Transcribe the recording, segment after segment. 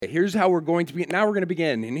Here's how we're going to begin. Now we're going to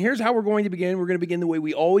begin. And here's how we're going to begin. We're going to begin the way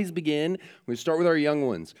we always begin. We're going to start with our young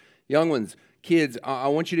ones. Young ones, kids, I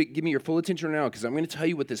want you to give me your full attention now because I'm going to tell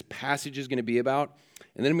you what this passage is going to be about.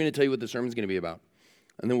 And then I'm going to tell you what the sermon is going to be about.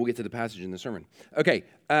 And then we'll get to the passage in the sermon. Okay,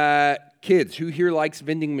 kids, who here likes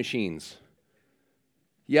vending machines?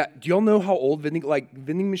 Yeah, do y'all know how old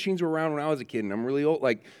vending machines were around when I was a kid? And I'm really old.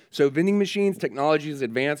 So vending machines, technology is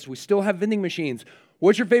advanced. We still have vending machines.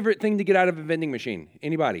 What's your favorite thing to get out of a vending machine?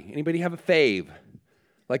 Anybody? Anybody have a fave?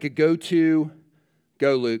 Like a go-to?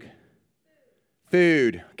 Go, Luke.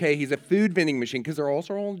 Food. Okay, he's a food vending machine because there are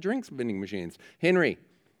also all drinks vending machines. Henry.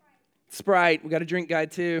 Sprite. We got a drink guy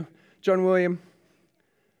too. John William.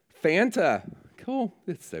 Fanta. Cool.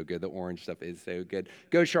 It's so good. The orange stuff is so good.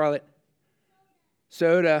 Go, Charlotte.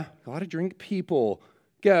 Soda. A lot of drink people.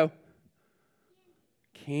 Go.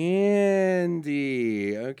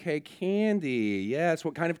 Candy. Okay, candy. Yes,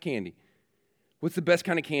 what kind of candy? What's the best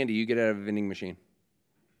kind of candy you get out of a vending machine?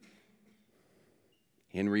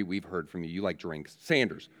 Henry, we've heard from you. You like drinks.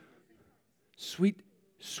 Sanders. Sweet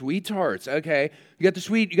tarts. Okay. You got the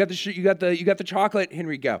sweet, you got the chocolate.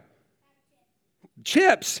 Henry, go.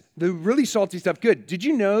 Chips. The really salty stuff. Good. Did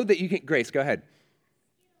you know that you can Grace, go ahead.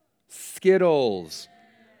 Skittles.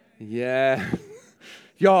 Yeah.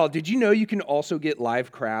 Y'all, did you know you can also get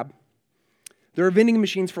live crab? There are vending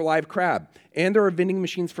machines for live crab, and there are vending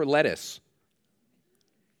machines for lettuce.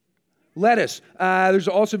 There's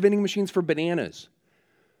also vending machines for bananas,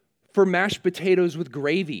 for mashed potatoes with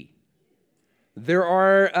gravy. There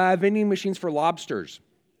are vending machines for lobsters.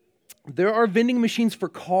 There are vending machines for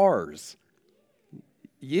cars.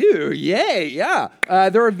 Yay, yeah.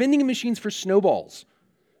 There are vending machines for snowballs.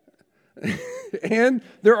 And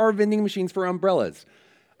there are vending machines for umbrellas.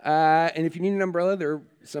 And if you need an umbrella, there are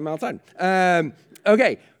some outside.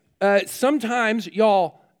 Okay. Sometimes,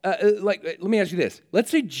 y'all, let me ask you this. Let's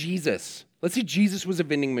say Jesus was a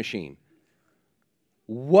vending machine.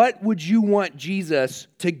 What would you want Jesus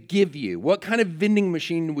to give you? What kind of vending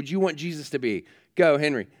machine would you want Jesus to be? Go,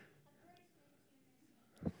 Henry.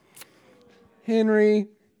 Henry.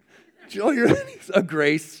 A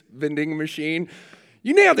grace vending machine.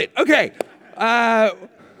 You nailed it. Okay.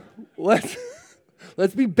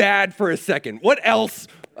 Let's be bad for a second. What else?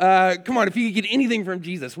 Come on, if you could get anything from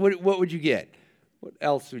Jesus, what would you get? What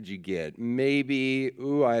else would you get? Maybe,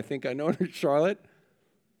 I think I know Charlotte.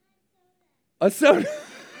 A soda.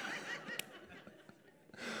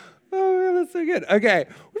 Oh, man, that's so good. Okay,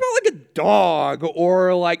 what about like a dog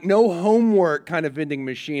or like no homework kind of vending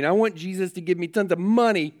machine? I want Jesus to give me tons of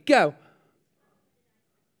money. Go.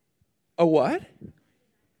 A what?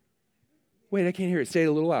 Wait, I can't hear it. Say it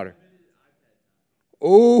a little louder.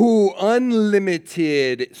 Oh,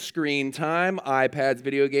 unlimited screen time, iPads,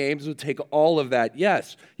 video games, will take all of that.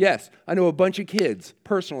 Yes. I know a bunch of kids,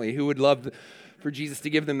 personally, who would love for Jesus to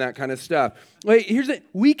give them that kind of stuff. Wait, here's it.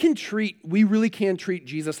 We really can treat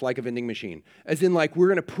Jesus like a vending machine. As in, like, we're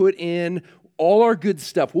going to put in all our good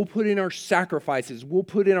stuff. We'll put in our sacrifices. We'll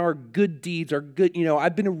put in our good deeds, our good,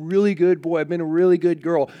 I've been a really good boy. I've been a really good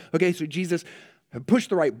girl. Okay, so Jesus, push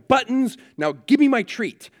the right buttons. Now give me my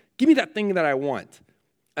treat. Give me that thing that I want.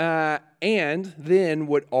 And then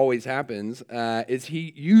what always happens is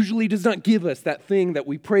he usually does not give us that thing that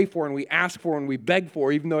we pray for and we ask for and we beg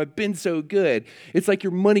for, even though I've been so good. It's like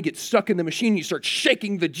your money gets stuck in the machine. You start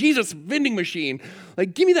shaking the Jesus vending machine.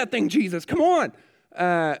 Like, give me that thing, Jesus. Come on.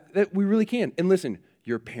 That we really can. And listen,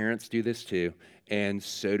 your parents do this too, and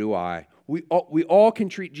so do I. We all can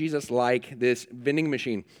treat Jesus like this vending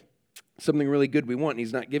machine. Something really good we want, and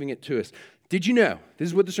he's not giving it to us. Did you know? This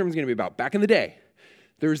is what the sermon's going to be about. Back in the day,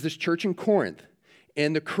 there was this church in Corinth,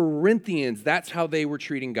 and the Corinthians, that's how they were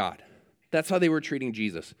treating God. That's how they were treating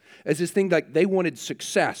Jesus. As this thing, like, they wanted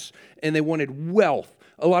success, and they wanted wealth,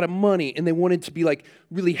 a lot of money, and they wanted to be, like,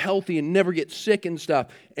 really healthy and never get sick and stuff.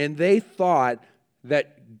 And they thought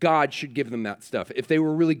that God should give them that stuff. If they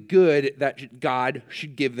were really good, that God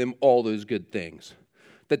should give them all those good things.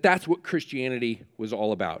 That's what Christianity was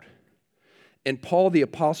all about. And Paul the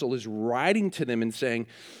apostle is writing to them and saying,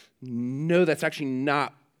 no, that's actually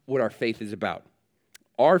not what our faith is about.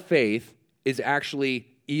 Our faith is actually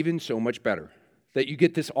even so much better, that you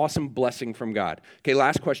get this awesome blessing from God. Okay,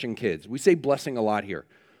 last question, kids. We say blessing a lot here.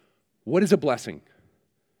 What is a blessing?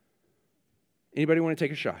 Anybody want to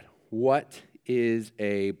take a shot? What is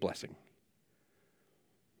a blessing?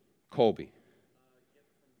 Colby.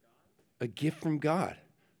 A gift from God.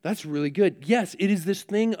 That's really good. Yes, it is this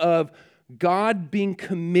thing of God being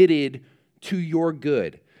committed to your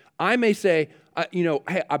good. I may say,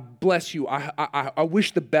 hey, I bless you. I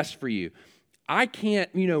wish the best for you. I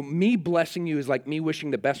can't, me blessing you is like me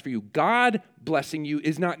wishing the best for you. God blessing you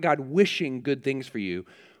is not God wishing good things for you.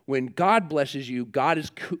 When God blesses you, God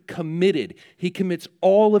is committed. He commits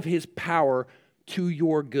all of his power to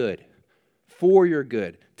your good, for your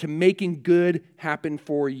good, to making good happen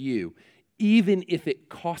for you, even if it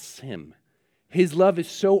costs him. His love is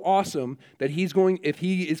so awesome that if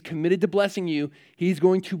he is committed to blessing you, he's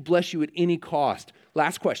going to bless you at any cost.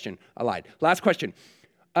 Last question. I lied. Last question.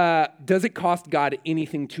 Does it cost God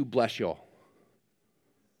anything to bless y'all?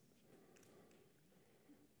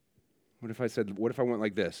 What if I went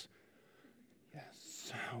like this?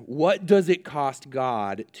 Yes. What does it cost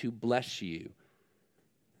God to bless you?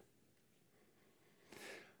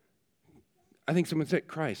 I think someone said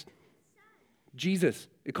Christ. Jesus.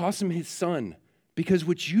 It cost him his son. Because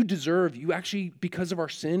what you deserve, because of our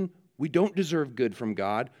sin, we don't deserve good from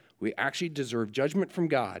God. We actually deserve judgment from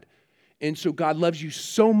God. And so God loves you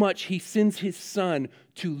so much, he sends his son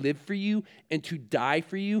to live for you and to die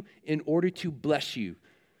for you in order to bless you,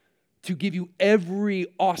 to give you every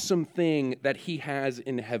awesome thing that he has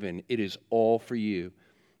in heaven. It is all for you.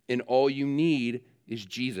 And all you need is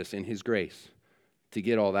Jesus and his grace to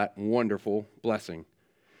get all that wonderful blessing.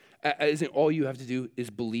 Isn't all you have to do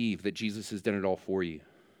is believe that Jesus has done it all for you.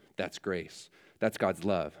 That's grace. That's God's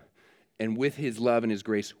love. And with his love and his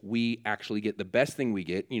grace, we actually get the best thing we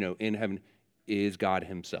get, in heaven, is God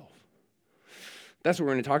himself. That's what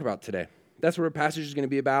we're going to talk about today. That's what our passage is going to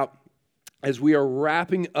be about as we are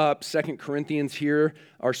wrapping up 2 Corinthians here,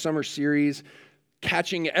 our summer series,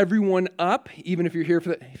 catching everyone up, even if you're here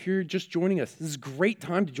if you're just joining us. This is a great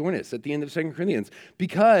time to join us at the end of 2 Corinthians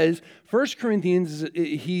because 1 Corinthians,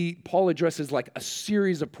 Paul addresses like a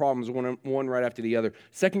series of problems, one right after the other.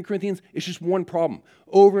 2 Corinthians, it's just one problem.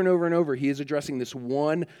 Over and over and over, he is addressing this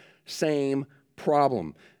one same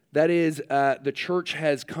problem. That is, the church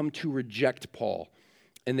has come to reject Paul,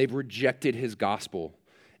 and they've rejected his gospel.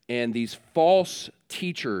 And these false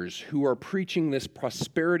teachers who are preaching this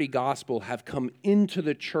prosperity gospel have come into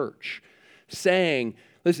the church saying,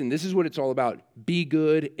 listen, this is what it's all about. Be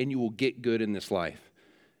good and you will get good in this life.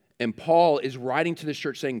 And Paul is writing to this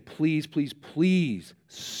church saying, please, please, please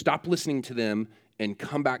stop listening to them and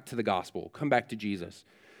come back to the gospel. Come back to Jesus.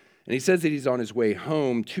 And he says that he's on his way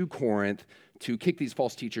home to Corinth to kick these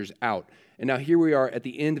false teachers out. And now here we are at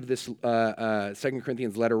the end of this 2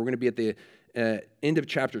 Corinthians letter. We're going to be at the end of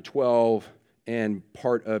chapter 12 and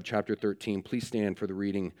part of chapter 13. Please stand for the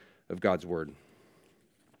reading of God's word.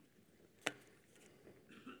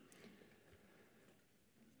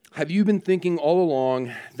 Have you been thinking all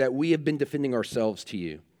along that we have been defending ourselves to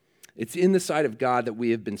you? It's in the sight of God that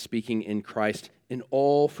we have been speaking in Christ, and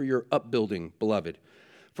all for your upbuilding, beloved.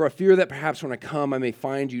 For I fear that perhaps when I come, I may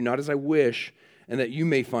find you not as I wish, and that you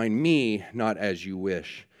may find me not as you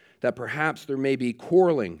wish. That perhaps there may be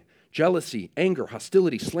quarreling, jealousy, anger,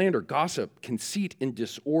 hostility, slander, gossip, conceit, and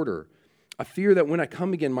disorder. I fear that when I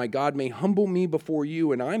come again, my God may humble me before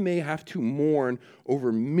you, and I may have to mourn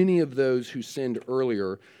over many of those who sinned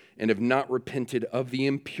earlier and have not repented of the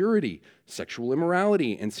impurity, sexual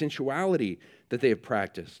immorality, and sensuality that they have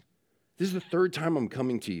practiced. This is the third time I'm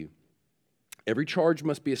coming to you. Every charge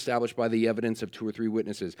must be established by the evidence of 2 or 3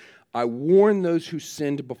 witnesses. I warn those who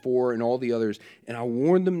sinned before and all the others, and I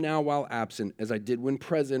warn them now while absent, as I did when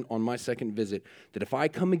present on my second visit, that if I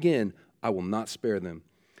come again, I will not spare them.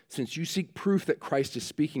 Since you seek proof that Christ is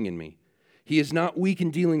speaking in me, he is not weak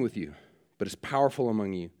in dealing with you, but is powerful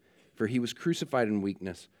among you. For he was crucified in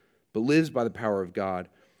weakness, but lives by the power of God.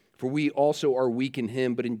 For we also are weak in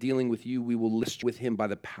him, but in dealing with you, we will live with him by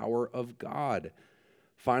the power of God.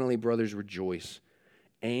 Finally, brothers, rejoice.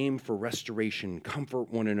 Aim for restoration.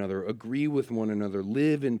 Comfort one another. Agree with one another.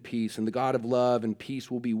 Live in peace. And the God of love and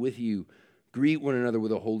peace will be with you. Greet one another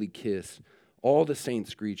with a holy kiss. All the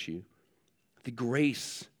saints greet you. The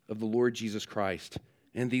grace of the Lord Jesus Christ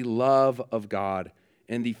and the love of God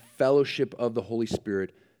and the fellowship of the Holy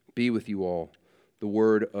Spirit be with you all. The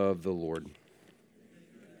word of the Lord.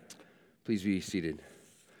 Please be seated.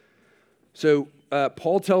 So,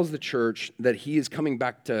 Paul tells the church that he is coming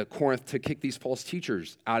back to Corinth to kick these false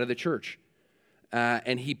teachers out of the church.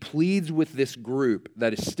 And he pleads with this group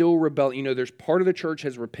that is still rebelling. There's part of the church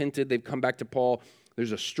has repented. They've come back to Paul.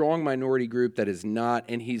 There's a strong minority group that is not.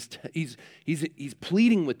 And he's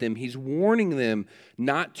pleading with them. He's warning them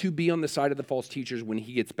not to be on the side of the false teachers when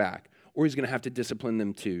he gets back, or he's going to have to discipline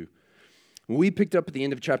them too. We picked up at the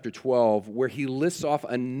end of chapter 12 where he lists off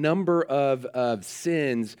a number of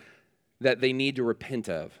sins that they need to repent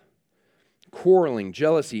of. Quarreling,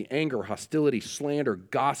 jealousy, anger, hostility, slander,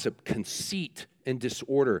 gossip, conceit, and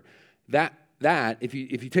disorder. That if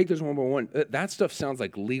you take those one by one, that stuff sounds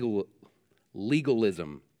like legal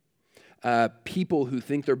legalism. People who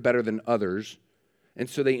think they're better than others, and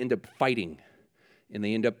so they end up fighting, and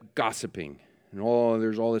they end up gossiping, and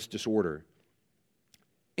there's all this disorder.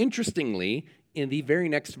 Interestingly, in the very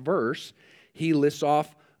next verse, he lists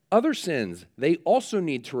off other sins they also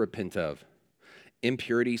need to repent of: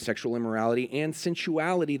 impurity, sexual immorality, and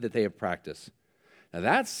sensuality that they have practiced. Now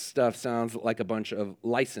that stuff sounds like a bunch of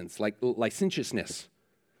licentiousness.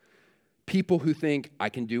 People who think I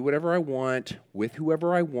can do whatever I want, with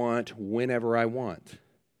whoever I want, whenever I want.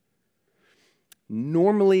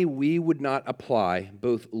 Normally, we would not apply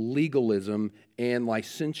both legalism and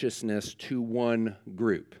licentiousness to one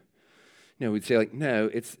group. We'd say no,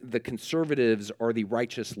 it's the conservatives are the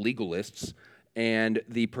righteous legalists, and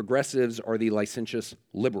the progressives are the licentious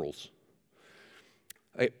liberals.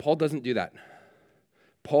 Paul doesn't do that.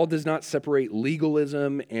 Paul does not separate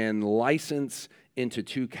legalism and license into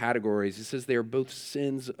two categories. He says they are both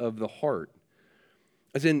sins of the heart.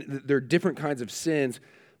 As in, they're different kinds of sins,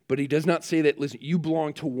 but he does not say that, listen, you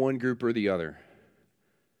belong to one group or the other.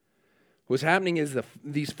 What's happening is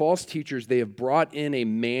these false teachers, they have brought in a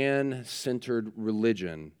man-centered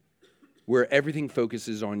religion where everything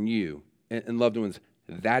focuses on you. And loved ones,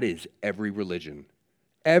 that is every religion.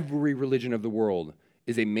 Every religion of the world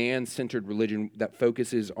is a man-centered religion that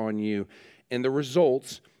focuses on you. And the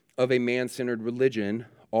results of a man-centered religion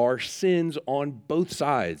are sins on both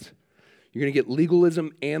sides. You're going to get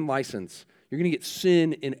legalism and license. You're going to get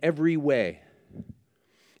sin in every way.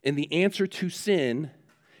 And the answer to sin,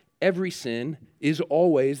 every sin, is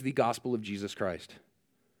always the gospel of Jesus Christ.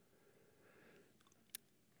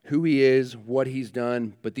 Who he is, what he's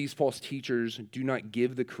done, but these false teachers do not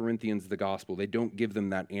give the Corinthians the gospel. They don't give them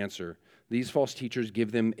that answer. These false teachers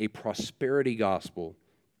give them a prosperity gospel.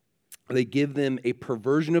 They give them a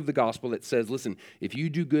perversion of the gospel that says, listen, if you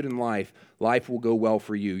do good in life, life will go well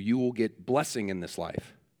for you. You will get blessing in this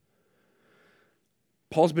life.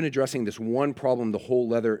 Paul's been addressing this one problem the whole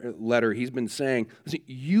letter. He's been saying, listen,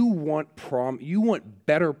 you want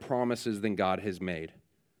better promises than God has made.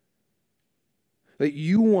 That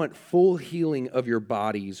you want full healing of your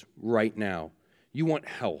bodies right now. You want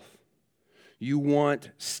health. You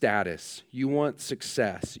want status. You want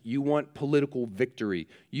success. You want political victory.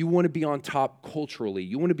 You want to be on top culturally.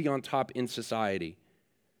 You want to be on top in society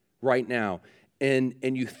right now. And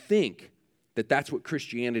you think that that's what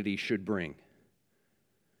Christianity should bring.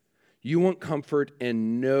 You want comfort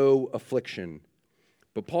and no affliction.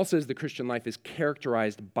 But Paul says the Christian life is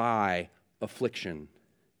characterized by affliction.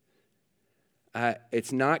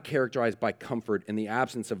 It's not characterized by comfort in the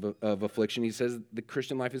absence of affliction. He says the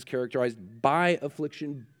Christian life is characterized by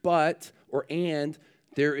affliction, and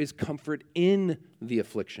there is comfort in the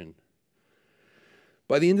affliction.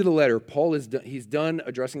 By the end of the letter, Paul he's done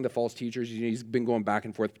addressing the false teachers. He's been going back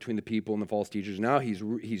and forth between the people and the false teachers. Now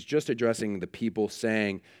he's just addressing the people,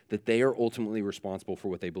 saying that they are ultimately responsible for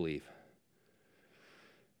what they believe.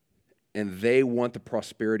 And they want the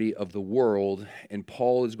prosperity of the world, and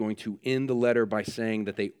Paul is going to end the letter by saying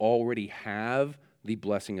that they already have the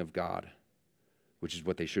blessing of God, which is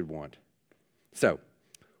what they should want. So,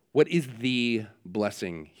 what is the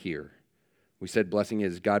blessing here? We said blessing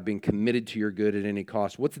is God being committed to your good at any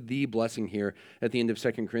cost. What's the blessing here at the end of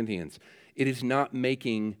 2 Corinthians? It's not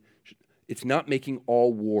making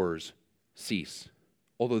all wars cease,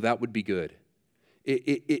 although that would be good.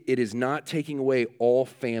 It is not taking away all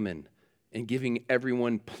famine and giving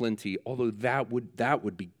everyone plenty, although that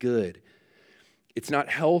would be good. It's not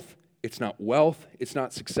health, it's not wealth, it's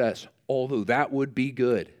not success, although that would be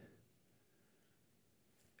good.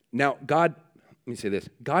 Now, God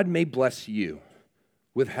may bless you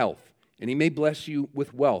with health, and he may bless you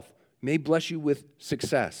with wealth, may bless you with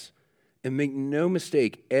success. And make no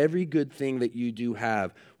mistake, every good thing that you do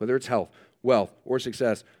have, whether it's health, wealth, or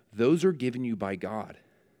success, those are given you by God.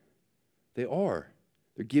 They are.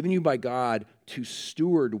 They're given you by God to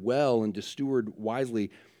steward well and to steward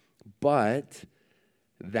wisely, but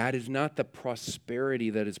that is not the prosperity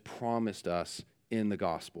that is promised us in the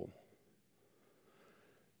gospel.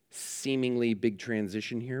 Seemingly big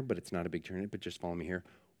transition here, but it's not a big transition, but just follow me here.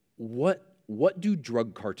 What do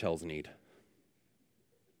drug cartels need?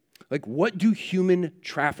 Like, what do human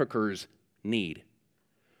traffickers need?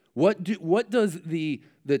 What does the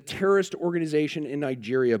terrorist organization in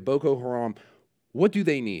Nigeria, Boko Haram, what do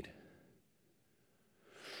they need?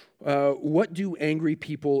 What do angry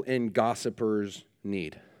people and gossipers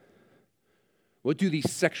need? What do the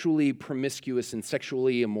sexually promiscuous and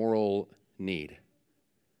sexually immoral need?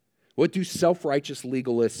 What do self-righteous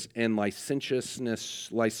legalists and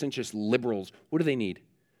licentious liberals, what do they need?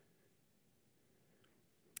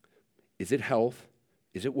 Is it health?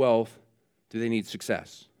 Is it wealth? Do they need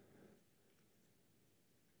success?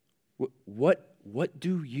 What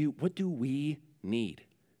do we need?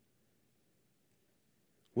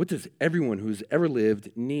 What does everyone who's ever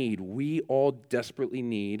lived need? We all desperately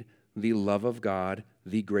need the love of God,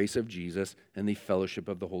 the grace of Jesus, and the fellowship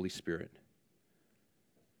of the Holy Spirit.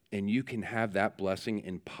 And you can have that blessing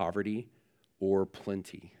in poverty or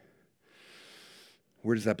plenty.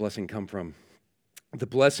 Where does that blessing come from? The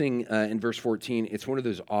blessing in verse 14, it's one of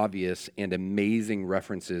those obvious and amazing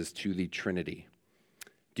references to the Trinity.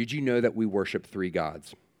 Did you know that we worship three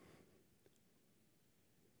gods?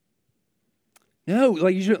 No,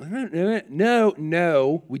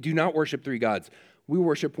 we do not worship three gods. We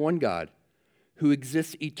worship one God who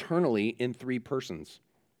exists eternally in three persons.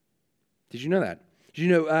 Did you know that? Did you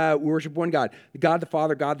know we worship one God? God the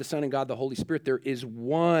Father, God the Son, and God the Holy Spirit. There is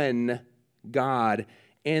one God,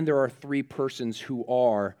 and there are three persons who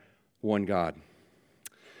are one God.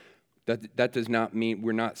 That does not mean,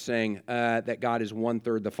 we're not saying that God is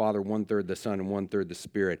 1/3 the Father, 1/3 the Son, and 1/3 the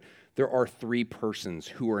Spirit. There are three persons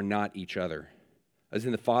who are not each other. As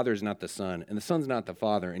in, the Father is not the Son, and the Son's not the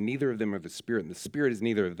Father, and neither of them are the Spirit, and the Spirit is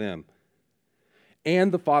neither of them.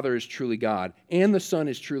 And the Father is truly God, and the Son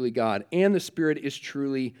is truly God, and the Spirit is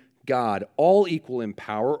truly God, all equal in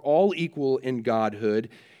power, all equal in godhood,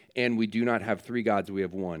 and we do not have three gods, we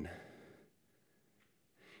have one.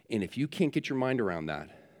 And if you can't get your mind around that,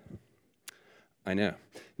 I know,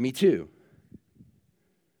 me too.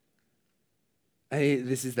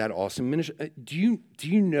 This is that awesome ministry. Do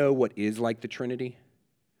you know what is like the Trinity?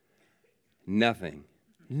 Nothing.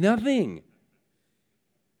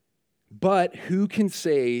 But who can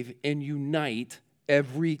save and unite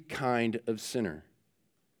every kind of sinner?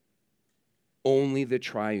 Only the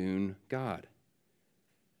triune God.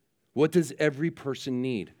 What does every person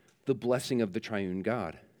need? The blessing of the triune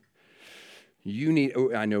God.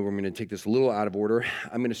 I know we're going to take this a little out of order.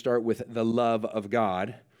 I'm going to start with the love of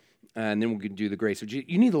God, and then we're going to do the grace.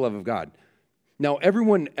 You need the love of God. Now,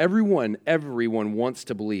 everyone wants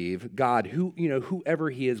to believe God, whoever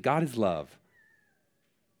He is, God is love.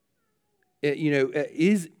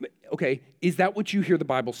 Is that what you hear the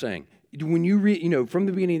Bible saying? When you read, from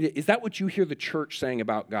the beginning, is that what you hear the church saying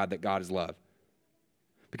about God, that God is love?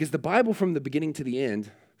 Because the Bible from the beginning to the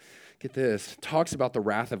end, get this, talks about the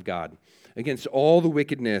wrath of God against all the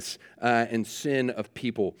wickedness and sin of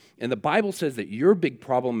people. And the Bible says that your big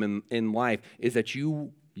problem in life is that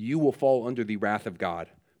you will fall under the wrath of God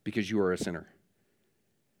because you are a sinner.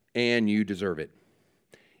 And you deserve it.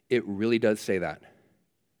 It really does say that.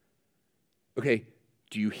 Okay,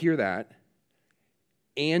 do you hear that?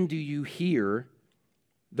 And do you hear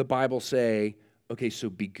the Bible say, okay,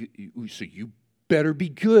 so you better be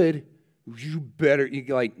good. You're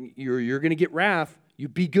going to get wrath. You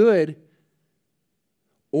be good.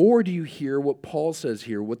 Or do you hear what Paul says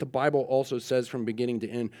here, what the Bible also says from beginning to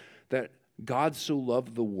end, that God so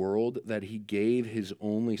loved the world that He gave His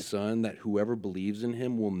only Son, that whoever believes in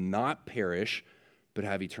Him will not perish, but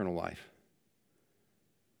have eternal life?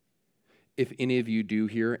 If any of you do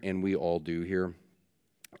here, and we all do here,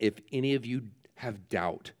 if any of you have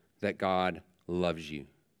doubt that God loves you,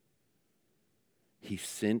 He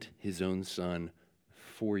sent His own Son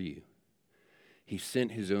for you. He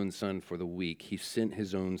sent His own Son for the weak. He sent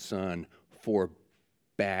His own Son for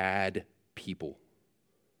bad people.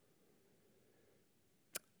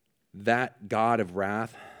 That God of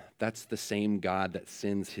wrath, that's the same God that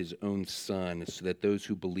sends His own Son so that those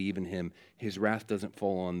who believe in Him, His wrath doesn't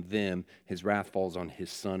fall on them. His wrath falls on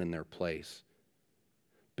His Son in their place.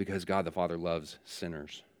 Because God the Father loves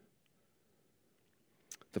sinners.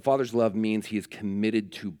 The Father's love means He is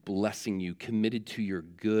committed to blessing you, committed to your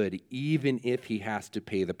good, even if He has to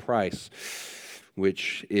pay the price.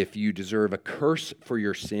 Which, if you deserve a curse for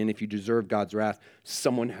your sin, if you deserve God's wrath,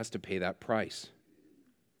 someone has to pay that price.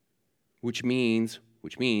 Which means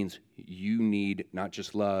you need not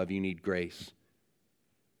just love, you need grace.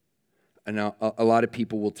 And now, a lot of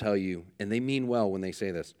people will tell you, and they mean well when they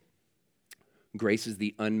say this, grace is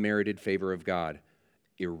the unmerited favor of God.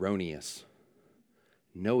 Erroneous.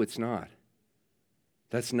 No, it's not.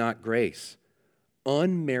 That's not grace.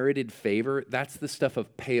 Unmerited favor, that's the stuff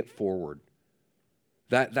of pay it forward.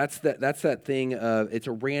 That's that thing of, it's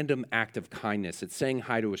a random act of kindness. It's saying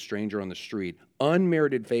hi to a stranger on the street.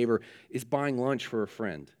 Unmerited favor is buying lunch for a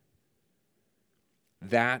friend.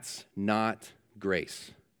 That's not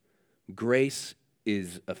grace. Grace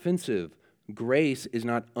is offensive. Grace is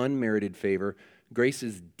not unmerited favor. Grace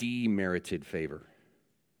is demerited favor.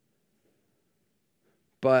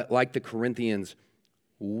 But like the Corinthians,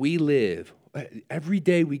 we live, every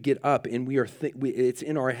day we get up and it's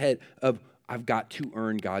in our head of, I've got to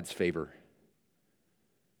earn God's favor.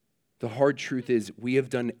 The hard truth is we have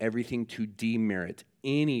done everything to demerit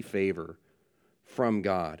any favor from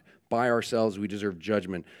God. By ourselves, we deserve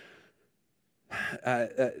judgment.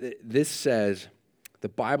 This says, the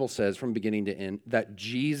Bible says from beginning to end, that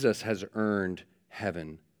Jesus has earned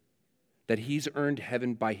heaven, that he's earned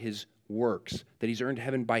heaven by his works, that he's earned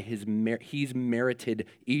heaven by he's merited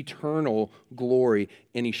eternal glory,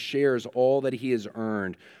 and he shares all that he has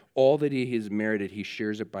earned, all that he has merited, he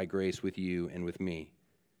shares it by grace with you and with me.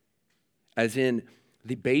 As in,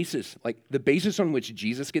 the basis on which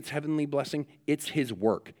Jesus gets heavenly blessing, it's his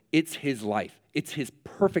work, it's his life, it's his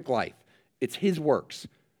perfect life, it's his works.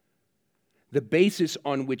 The basis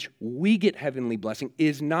on which we get heavenly blessing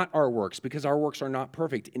is not our works, because our works are not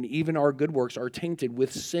perfect, and even our good works are tainted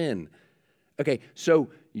with sin. Okay, so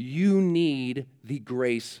you need the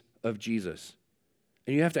grace of Jesus.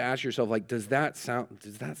 And you have to ask yourself, like, does that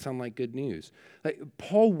sound like good news? Like,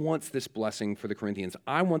 Paul wants this blessing for the Corinthians.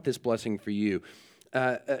 I want this blessing for you.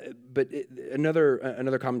 Another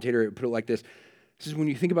commentator put it like this. He says, when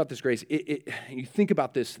you think about this grace, you think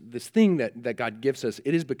about this thing that God gives us,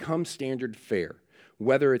 it has become standard fare,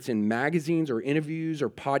 whether it's in magazines or interviews or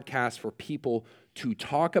podcasts for people to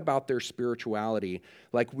talk about their spirituality,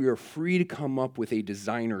 like we are free to come up with a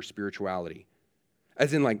designer spirituality.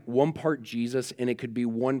 As in, like, one part Jesus, and it could be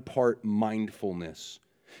one part mindfulness.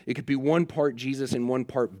 It could be one part Jesus and one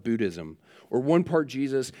part Buddhism, or one part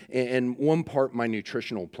Jesus and one part my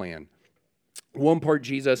nutritional plan. One part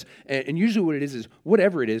Jesus, and usually what it is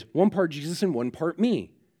whatever it is, one part Jesus and one part me.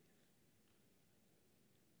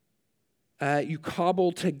 You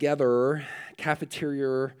cobble together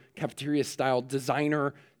cafeteria-style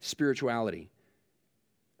designer spirituality.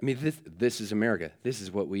 I mean, this is America. This is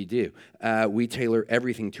what we do. We tailor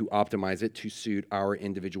everything to optimize it to suit our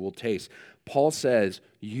individual tastes. Paul says,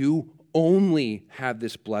 you only have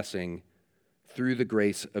this blessing through the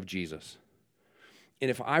grace of Jesus. And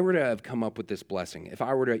if I were to have come up with this blessing, if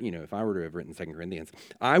I were to have written 2 Corinthians,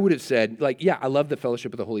 I would have said, like, yeah, I love the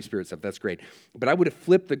fellowship of the Holy Spirit stuff. That's great. But I would have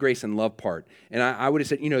flipped the grace and love part. And I would have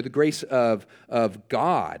said, the grace of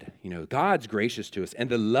God, God's gracious to us. And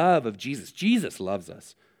the love of Jesus. Jesus loves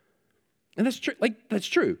us. And that's true. That's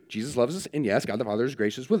true. Jesus loves us. And yes, God the Father is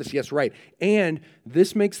gracious with us. Yes, right. And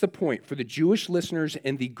this makes the point for the Jewish listeners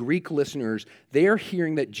and the Greek listeners. They are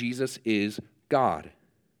hearing that Jesus is God,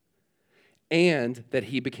 and that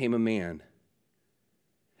he became a man.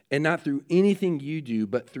 And not through anything you do,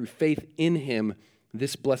 but through faith in him,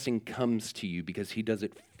 this blessing comes to you because he does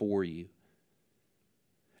it for you.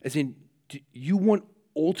 As in, do you want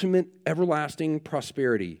ultimate everlasting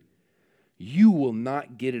prosperity? You will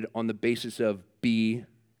not get it on the basis of be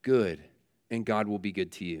good, and God will be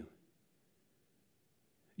good to you.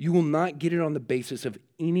 You will not get it on the basis of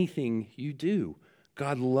anything you do.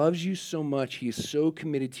 God loves you so much. He is so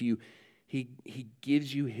committed to you. He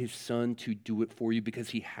gives you his son to do it for you because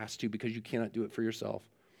he has to, because you cannot do it for yourself.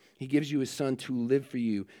 He gives you his son to live for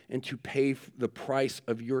you and to pay the price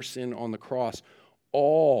of your sin on the cross,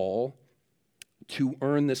 all to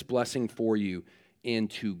earn this blessing for you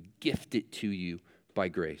and to gift it to you by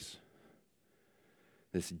grace.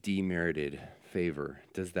 This demerited favor.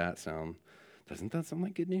 Doesn't that sound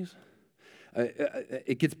like good news?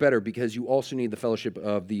 It gets better because you also need the fellowship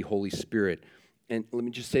of the Holy Spirit. And let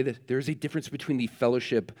me just say this, there's a difference between the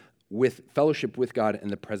fellowship with God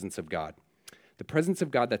and the presence of God. The presence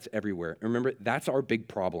of God, that's everywhere. And remember, that's our big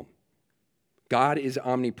problem. God is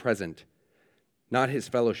omnipresent, not his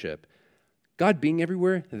fellowship. God being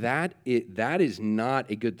everywhere, that is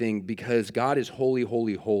not a good thing because God is holy,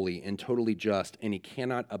 holy, holy, and totally just, and he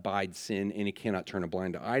cannot abide sin, and he cannot turn a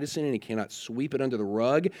blind eye to sin, and he cannot sweep it under the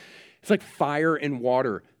rug. It's like fire and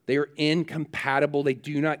water. They are incompatible. They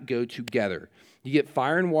do not go together. You get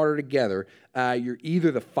fire and water together,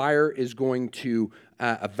 either the fire is going to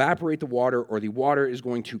evaporate the water or the water is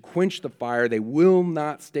going to quench the fire. They will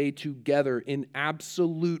not stay together in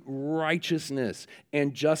absolute righteousness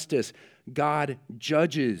and justice. God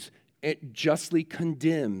judges and justly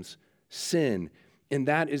condemns sin. And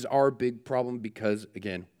that is our big problem because,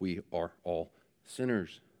 again, we are all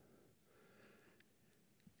sinners.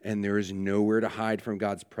 And there is nowhere to hide from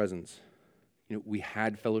God's presence. We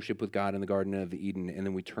had fellowship with God in the Garden of Eden, and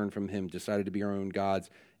then we turned from him, decided to be our own gods,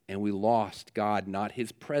 and we lost God, not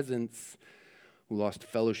his presence. We lost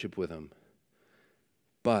fellowship with him.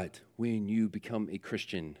 But when you become a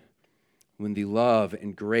Christian, when the love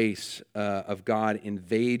and grace of God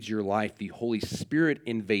invades your life, the Holy Spirit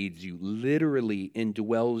invades you, literally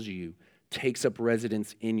indwells you, takes up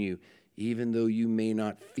residence in you, even though you may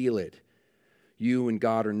not feel it. You and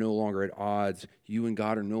God are no longer at odds. You and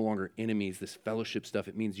God are no longer enemies. This fellowship stuff,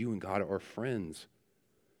 it means you and God are friends.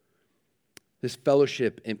 This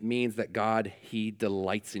fellowship, it means that God, he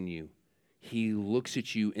delights in you. He looks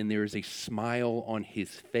at you and there is a smile on his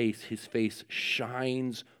face. His face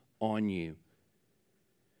shines on you.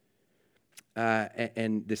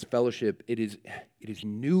 And this fellowship, it is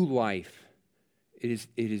new life. It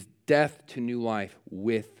is death to new life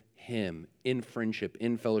with him, in friendship,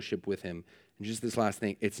 in fellowship with him. And just this last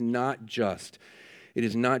thing, it is not just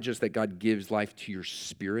that God gives life to your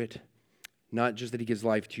spirit, not just that he gives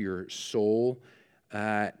life to your soul.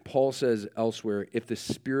 Paul says elsewhere, if the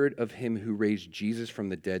spirit of him who raised Jesus from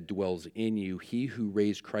the dead dwells in you, he who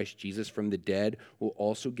raised Christ Jesus from the dead will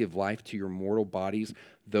also give life to your mortal bodies,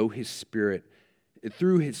 through his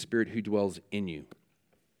spirit who dwells in you.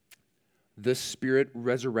 The Spirit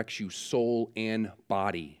resurrects you, soul and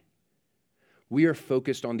body. We are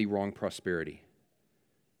focused on the wrong prosperity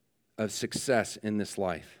of success in this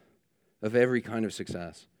life, of every kind of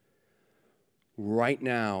success. Right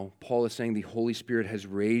now, Paul is saying the Holy Spirit has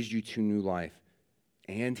raised you to new life,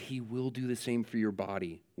 and he will do the same for your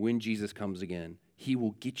body when Jesus comes again. He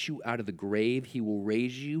will get you out of the grave. He will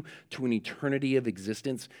raise you to an eternity of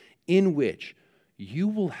existence in which you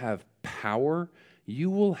will have power,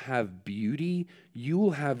 you will have beauty, you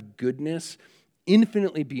will have goodness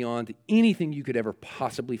infinitely beyond anything you could ever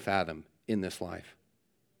possibly fathom in this life.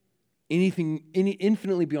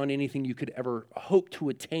 Infinitely beyond anything you could ever hope to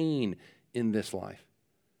attain in this life.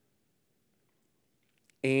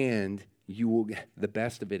 And you will, the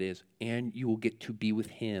best of it is, and you will get to be with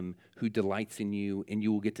him who delights in you, and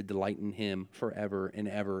you will get to delight in him forever and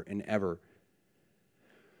ever and ever.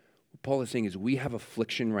 What Paul is saying is we have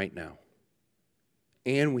affliction right now.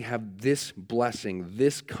 And we have this blessing,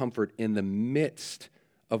 this comfort in the midst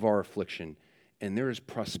of our affliction. And there is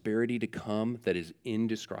prosperity to come that is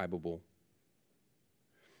indescribable.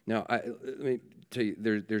 Now, let me tell you,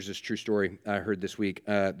 there's this true story I heard this week.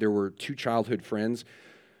 There were two childhood friends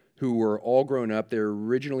who were all grown up. They're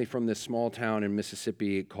originally from this small town in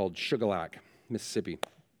Mississippi called Sugarlock, Mississippi.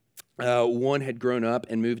 One had grown up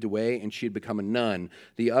and moved away, and she had become a nun.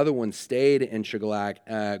 The other one stayed in Sugarlock,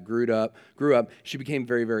 grew up. She became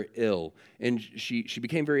very, very ill. And she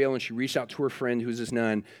became very ill, and she reached out to her friend, who was this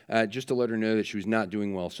nun, just to let her know that she was not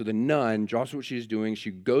doing well. So the nun drops what she's doing. She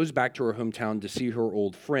goes back to her hometown to see her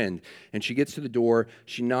old friend. And she gets to the door.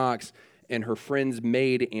 She knocks, and her friend's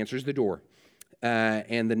maid answers the door.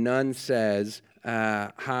 And the nun says,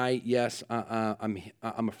 hi, yes, I'm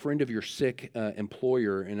a friend of your sick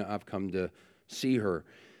employer, and I've come to see her.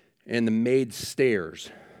 And the maid stares,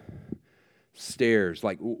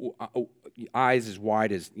 like eyes as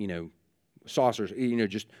wide as, saucers,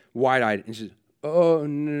 just wide-eyed. And she says, oh,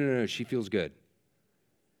 no, she feels good.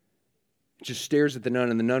 Just stares at the nun,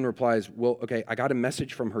 and the nun replies, well, okay, I got a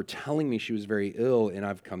message from her telling me she was very ill, and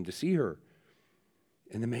I've come to see her.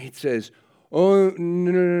 And the maid says, oh,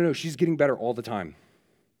 no, she's getting better all the time. And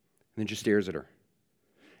then just stares at her.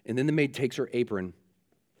 And then the maid takes her apron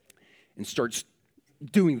and starts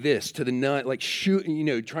doing this to the nun, like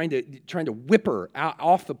trying to whip her out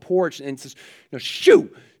off the porch, and says, shoo.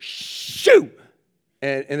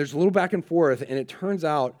 And there's a little back and forth, and it turns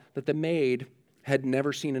out that the maid had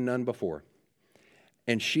never seen a nun before.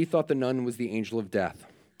 And she thought the nun was the angel of death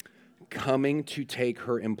coming to take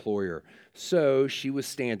her employer. So she was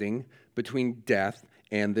standing between death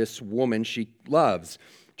and this woman she loves,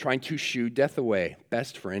 trying to shoo death away.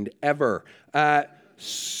 Best friend ever. There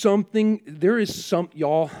is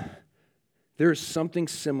something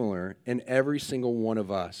similar in every single one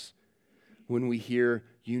of us when we hear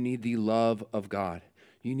you need the love of God.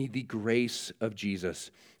 You need the grace of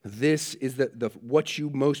Jesus. This is what you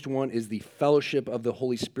most want is the fellowship of the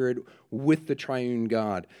Holy Spirit with the triune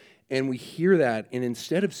God. And we hear that, and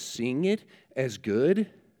instead of seeing it as good,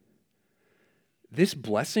 this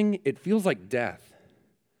blessing, it feels like death.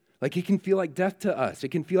 Like it can feel like death to us. It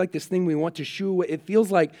can feel like this thing we want to shoo away. It feels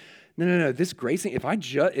like, no, this grace thing,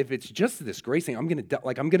 if it's just this grace thing, I'm going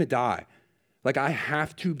to die. Like I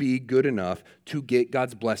have to be good enough to get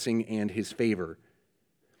God's blessing and his favor.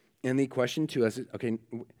 And the question to us is, okay,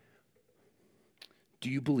 do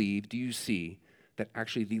you see that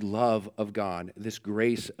actually the love of God, this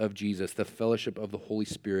grace of Jesus, the fellowship of the Holy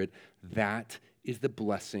Spirit, that is the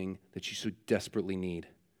blessing that you so desperately need?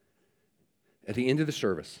 At the end of the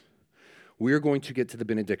service, we are going to get to the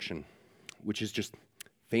benediction, which is just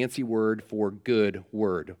fancy word for good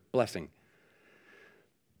word, blessing.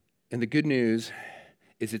 And the good news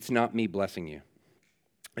is it's not me blessing you.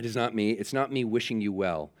 It is not me. It's not me wishing you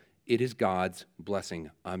well. It is God's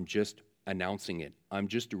blessing. I'm just announcing it. I'm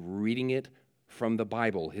just reading it from the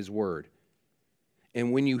Bible, his word.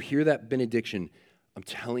 And when you hear that benediction, I'm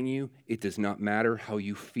telling you, it does not matter how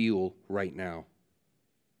you feel right now.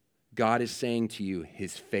 God is saying to you,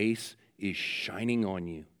 his face is shining on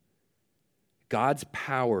you. God's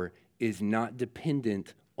power is not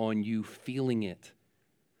dependent on you feeling it.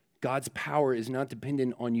 God's power is not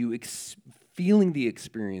dependent on you feeling the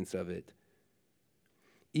experience of it.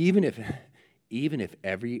 Even if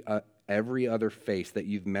every other face that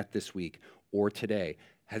you've met this week or today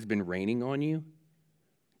has been raining on you,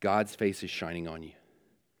 God's face is shining on you.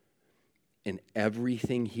 And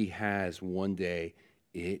everything he has one day,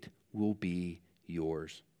 it will be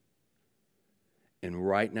yours. And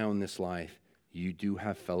right now in this life, you do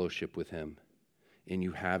have fellowship with him, and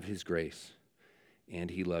you have his grace, and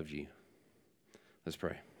he loves you. Let's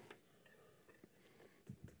pray.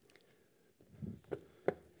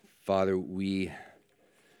 Father, we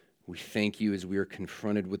thank you as we are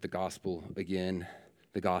confronted with the gospel again,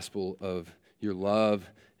 the gospel of your love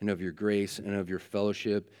and of your grace and of your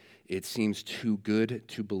fellowship. It seems too good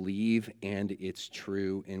to believe, and it's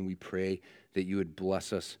true, and we pray that you would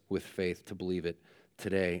bless us with faith to believe it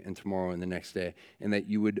today and tomorrow and the next day, and that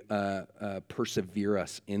you would persevere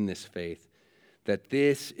us in this faith, that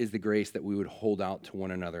this is the grace that we would hold out to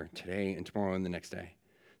one another today and tomorrow and the next day,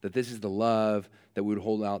 that this is the love that we would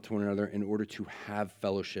hold out to one another in order to have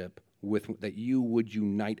fellowship with, that you would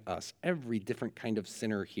unite us, every different kind of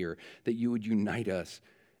sinner here, that you would unite us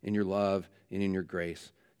in your love and in your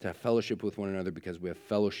grace, to have fellowship with one another because we have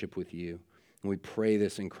fellowship with you. And we pray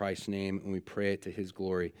this in Christ's name, and we pray it to his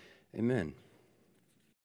glory. Amen.